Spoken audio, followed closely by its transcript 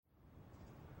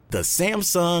The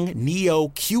Samsung Neo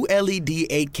QLED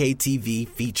 8K TV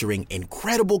featuring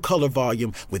incredible color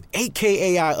volume with 8K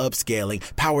AI upscaling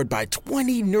powered by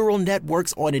 20 neural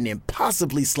networks on an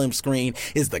impossibly slim screen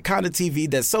is the kind of TV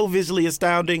that's so visually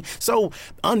astounding, so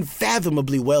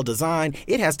unfathomably well designed,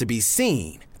 it has to be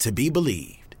seen to be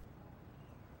believed.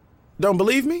 Don't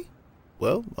believe me?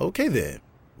 Well, okay then.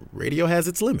 Radio has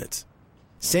its limits.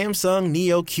 Samsung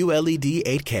Neo QLED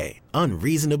 8K,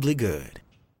 unreasonably good.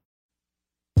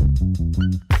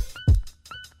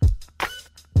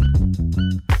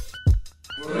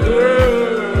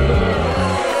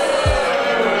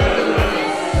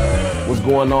 What's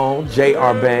going on?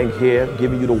 J.R. Bang here,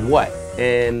 giving you the what.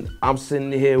 And I'm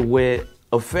sitting here with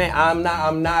a fan.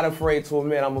 I'm not afraid to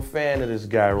admit I'm a fan of this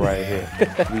guy right here.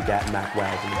 We got Mac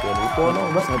Wiles in the building. What's going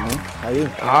on? What's up, man? How you?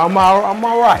 I'm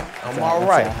all right. I'm all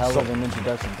right. That's a hell of an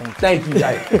introduction. Thank you.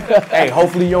 Hey,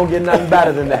 hopefully you don't get nothing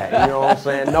better than that. You know what I'm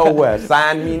saying? Nowhere.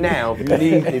 Sign me now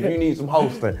if you need some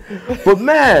hosting. But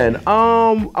man,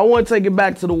 I want to take it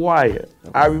back to The Wire.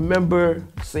 I remember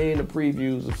seeing the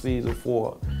previews of season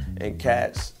 4 and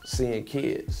cats seeing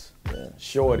kids,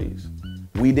 shorties.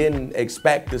 We didn't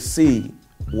expect to see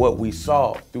what we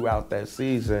saw throughout that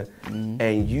season,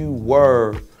 and you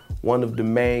were one of the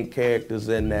main characters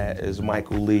in that as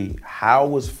Michael Lee. How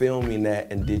was filming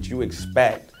that, and did you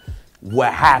expect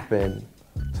what happened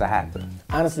to happen?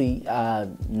 Honestly,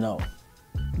 no,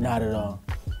 not at all.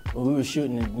 When we were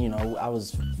shooting, I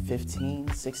was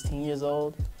 15, 16 years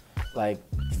old, like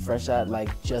fresh out, like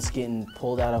just getting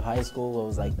pulled out of high school. What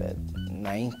was like that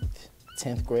 9th,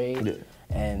 10th grade? Yeah.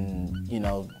 And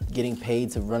getting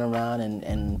paid to run around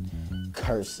and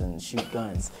curse and shoot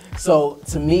guns. So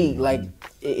to me, like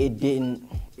we didn't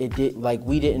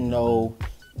know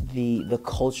the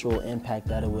cultural impact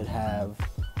that it would have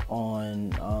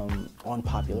on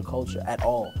popular culture at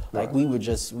all. Like we were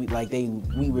just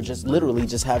literally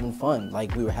just having fun.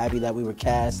 Like we were happy that we were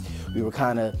cast. We were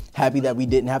kind of happy that we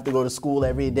didn't have to go to school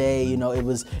every day. It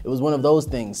was one of those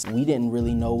things. We didn't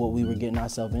really know what we were getting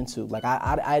ourselves into. Like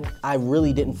I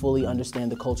really didn't fully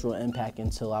understand the cultural impact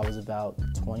until I was about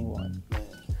 21.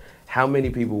 How many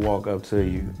people walk up to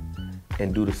you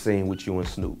and do the scene with you and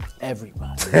Snoop?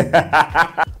 Everybody.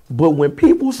 But when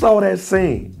people saw that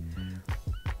scene,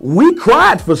 we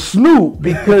cried for Snoop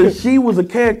because she was a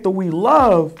character we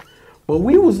loved, but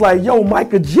we was like, yo,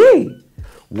 Micah G.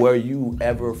 Were you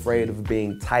ever afraid of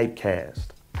being typecast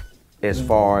as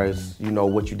far as,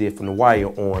 what you did from The Wire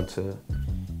on to?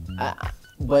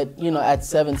 But at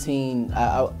 16,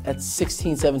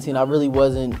 17, I really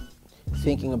wasn't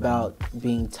thinking about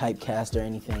being typecast or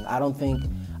anything. I don't think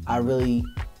I really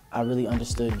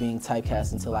understood being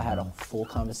typecast until I had a full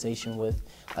conversation with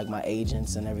like my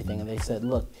agents and everything, and they said,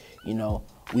 look,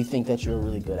 we think that you're a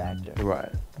really good actor.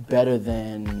 Right. Better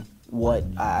than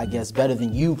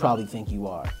you probably think you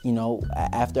are.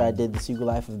 After I did The Secret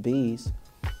Life of Bees,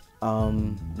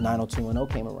 90210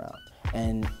 came around.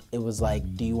 And it was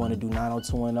like, do you want to do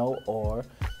 90210? Or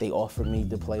they offered me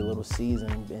to play Little C's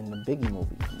in the Biggie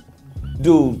movie.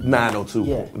 Do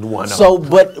 90210. So,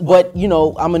 but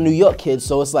I'm a New York kid,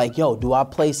 so it's like, yo, do I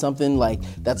play something like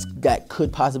that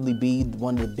could possibly be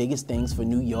one of the biggest things for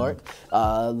New York,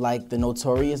 like the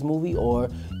Notorious movie, or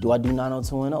do I do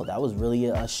 90210? That was really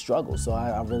a struggle. So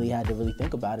I really had to really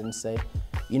think about it and say,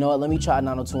 you know what, let me try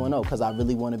 90210 because I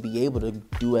really want to be able to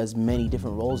do as many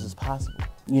different roles as possible.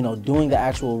 Doing the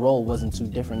actual role wasn't too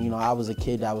different. I was a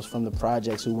kid that was from the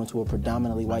projects who went to a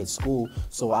predominantly white school,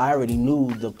 so I already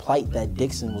knew the plight that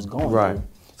Dixon was going through.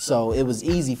 So it was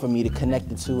easy for me to connect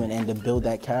the two and to build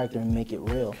that character and make it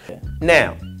real.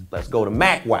 Now, let's go to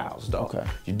Mac Wiles, though. Okay.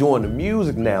 You're doing the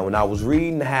music now, and I was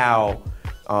reading how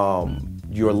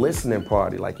your listening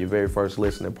party, like your very first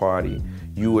listening party,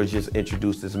 you were just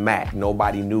introduced as Mac.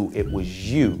 Nobody knew it was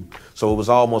you. So it was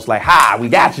almost like, ha, we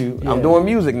got you. Yeah. I'm doing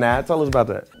music now. Tell us about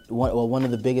that. One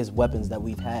of the biggest weapons that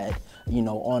we've had,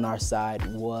 on our side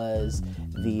was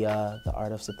the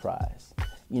art of surprise.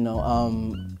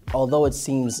 Although it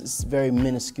seems very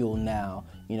minuscule now,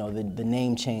 the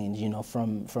name change,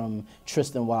 from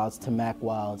Tristan Wilds to Mac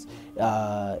Wilds,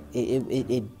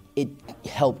 it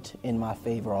helped in my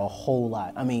favor a whole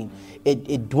lot. I mean,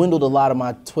 it dwindled a lot of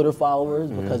my Twitter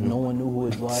followers because no one knew who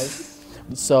it was.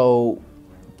 So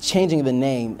changing the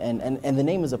name, and the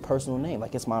name is a personal name.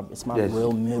 Like it's my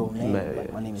real middle name.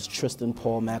 Like my name is Tristan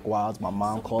Paul Mac Wilds. My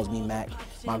mom calls me Mac.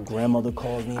 My grandmother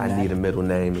calls me Mac. I need a middle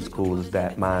name as cool as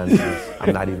that. Mine is,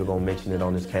 I'm not even gonna mention it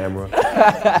on this camera.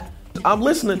 I'm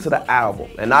listening to the album,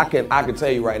 and I can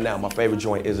tell you right now, my favorite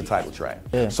joint is the title track.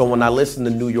 Yeah. So when I listen to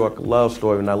New York Love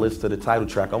Story and I listen to the title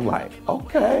track, I'm like,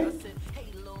 okay,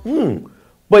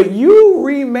 But you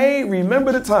remade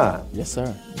Remember the Time. Yes,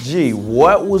 sir. Gee,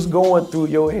 what was going through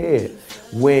your head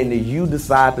when you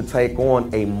decided to take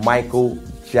on a Michael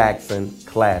Jackson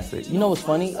classic? You know what's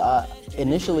funny?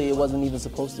 Initially, it wasn't even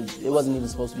supposed to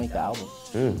make the album.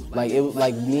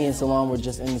 Like me and Salam were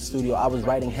just in the studio. I was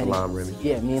writing Henny. Salam Remy.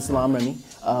 Yeah, me and Salam Remy.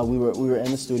 We were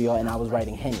in the studio, and I was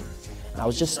writing Henny. And I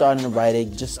was just starting to write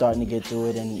it, just starting to get through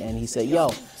it, and he said, yo,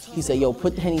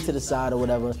 put the Henny to the side or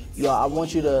whatever. Yo, I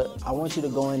want you to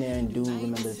go in there and do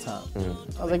Remember the Time.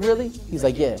 I was like, really? He's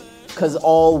like, yeah. Cause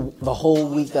the whole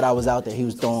week that I was out there, he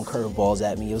was throwing curveballs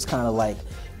at me. It was kind of like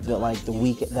the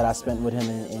week that I spent with him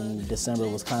in December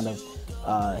was kind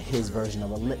of his version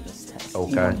of a litmus test.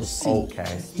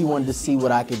 Okay. He wanted to see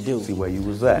what I could do. See where you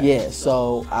was at. Yeah.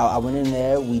 So I went in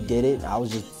there. We did it. We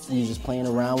was just playing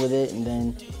around with it, and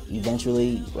then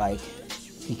eventually, like,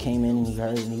 he came in and he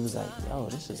heard it, and he was like, "Yo,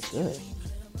 this is good."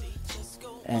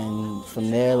 And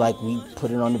from there, like, we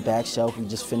put it on the back shelf. We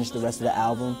just finished the rest of the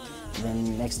album. And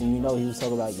then next thing you know, he was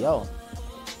talking about, "Yo,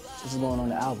 this is going on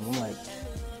the album." I'm like,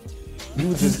 "You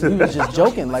was just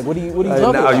joking. Like, what are you talking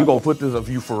about?" Are you gonna put this of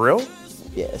you for real?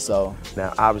 Yeah. So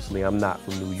now, obviously, I'm not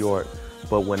from New York,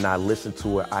 but when I listen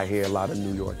to it, I hear a lot of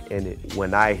New York in it.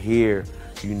 When I hear,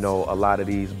 you know, a lot of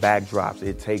these backdrops,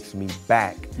 it takes me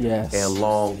back. Yes. And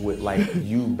along with, like,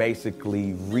 you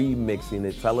basically remixing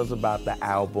it. Tell us about the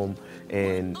album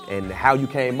and how you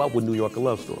came up with New York: A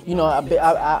Love Story. You know,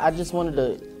 I just wanted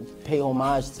to pay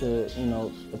homage to, you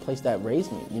know, the place that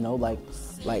raised me. You know, like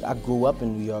I grew up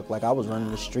in New York. Like, I was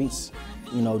running the streets,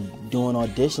 you know, doing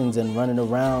auditions and running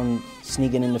around,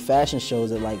 sneaking into fashion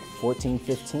shows at like 14,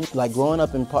 15. Like, growing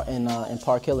up in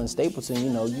Park Hill and Stapleton, you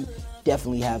know, you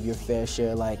definitely have your fair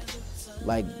share. Like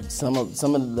some of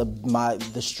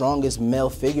the strongest male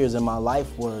figures in my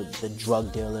life were the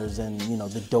drug dealers and, you know,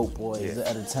 the dope boys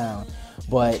of the town.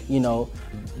 But, you know,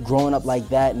 growing up like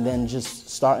that and then just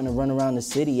starting to run around the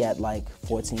city at like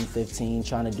 14, 15,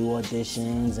 trying to do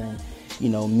auditions and, you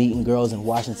know, meeting girls in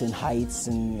Washington Heights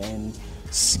and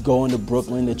going to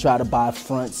Brooklyn to try to buy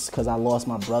fronts because I lost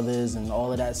my brothers and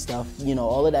all of that stuff. You know,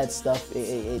 all of that stuff,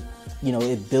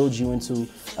 it builds you into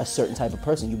a certain type of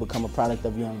person. You become a product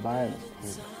of your environment.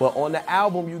 Well, on the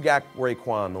album, you got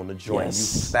Raekwon on the joint. Yes.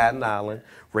 You from Staten Island.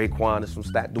 Raekwon is from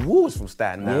Staten. The Woo is from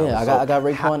Staten Island. Yeah, I got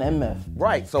Raekwon and Meth.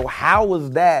 Right. So how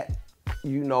was that?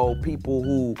 You know, people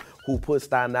who put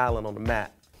Staten Island on the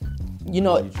map. You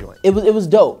know, it was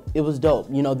dope. It was dope.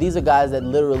 You know, these are guys that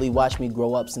literally watched me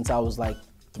grow up since I was like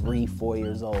 3, 4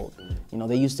 years old. You know,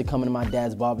 they used to come into my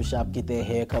dad's barbershop, get their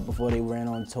hair cut before they ran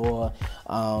on tour.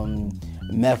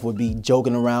 Meth would be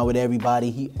joking around with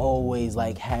everybody. He always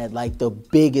like had like the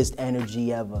biggest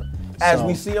energy ever. As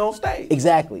we see on stage.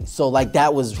 Exactly. So like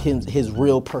that was his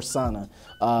real persona.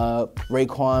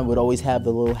 Raekwon would always have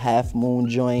the little half moon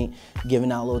joint,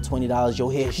 giving out little $20,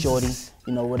 your hair shorty.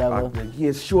 You know, whatever.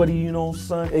 Yeah, shorty, you know,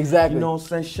 son. Exactly. You know what I'm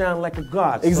saying? Shine like a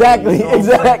god. Exactly, son, you know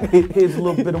exactly. Here's a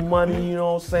little bit of money, you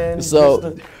know what I'm saying?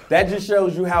 So that just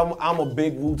shows you how I'm a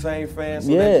big Wu-Tang fan.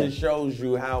 So that just shows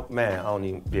you how, man, I don't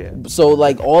even, So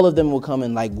like all of them will come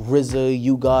in, like RZA,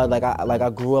 U-God, like I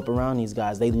grew up around these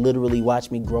guys. They literally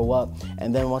watched me grow up.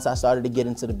 And then once I started to get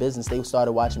into the business, they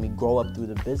started watching me grow up through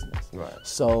the business. Right.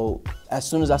 So as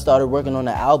soon as I started working on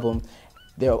the album,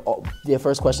 their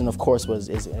first question, of course, was,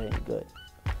 is it any good?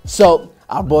 So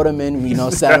I brought them in, you know,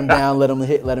 sat them down, let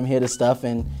them hear the stuff,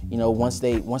 and you know, once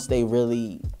they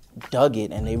really dug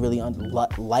it and they really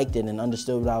liked it and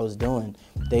understood what I was doing,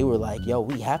 they were like, "Yo,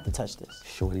 we have to touch this."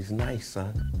 Shorty's nice,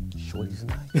 son. Shorty's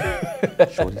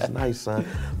nice. Shorty's nice, son.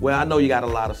 Well, I know you got a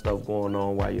lot of stuff going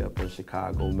on while you're up in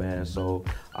Chicago, man. So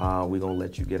we're gonna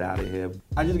let you get out of here.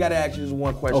 I just gotta ask you this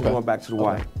one question. Going back to the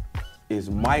white,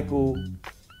 is Michael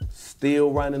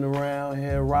still running around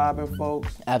here robbing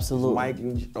folks?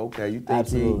 Absolutely. Okay, you think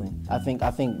absolutely? I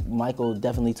think Michael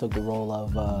definitely took the role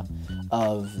of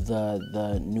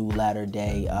the new latter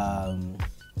day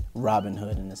Robin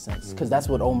Hood in a sense, because that's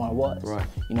what Omar was. Right.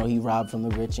 You know, he robbed from the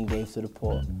rich and gave to the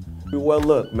poor. Well,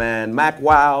 look, man, Mack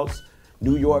Wilds,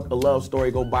 New York: A Love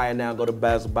Story. Go buy it now. Go to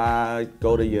Best Buy.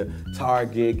 Go to your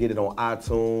Target. Get it on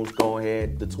iTunes. Go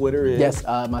ahead. The Twitter is? Yes,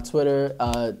 my Twitter,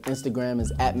 Instagram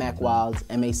is @MackWilds,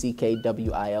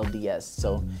 MackWilds.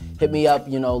 So hit me up,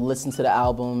 you know, listen to the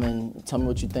album and tell me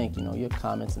what you think, you know, your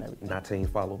comments and everything. Not saying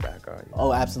follow back, are you?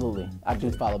 Oh, absolutely. I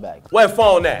do follow back. Where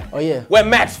phone at? Oh, yeah. Where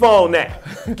Mack's phone at?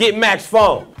 Get Mack's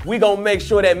phone. We gonna make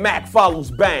sure that Mack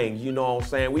follows Bang, you know what I'm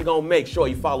saying? We gonna make sure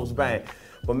he follows Bang.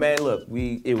 But man, look,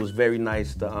 it was very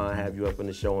nice to have you up in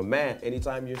the show. And man,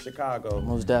 anytime you're in Chicago,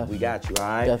 Most definitely. we got you, all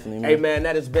right? Definitely, man. Hey man,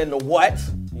 that has been The What?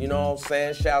 You know what I'm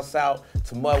saying? Shouts out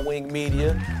to Mudwing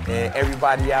Media and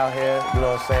everybody out here, you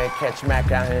know what I'm saying? Catch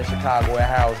Mac out here in Chicago at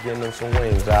Howard's getting them some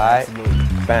wings, all right?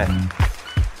 Absolutely. Bang.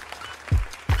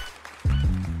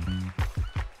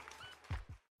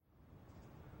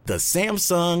 The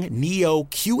Samsung Neo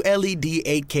QLED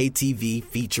 8K TV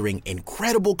featuring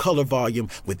incredible color volume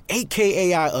with 8K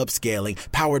AI upscaling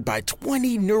powered by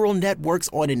 20 neural networks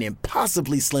on an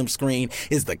impossibly slim screen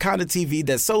is the kind of TV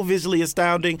that's so visually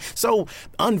astounding, so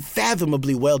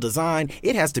unfathomably well designed,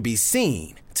 it has to be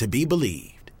seen to be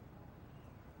believed.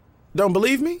 Don't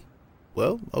believe me?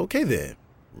 Well, okay then.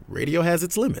 Radio has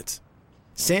its limits.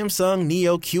 Samsung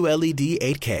Neo QLED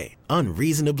 8K,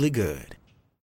 unreasonably good.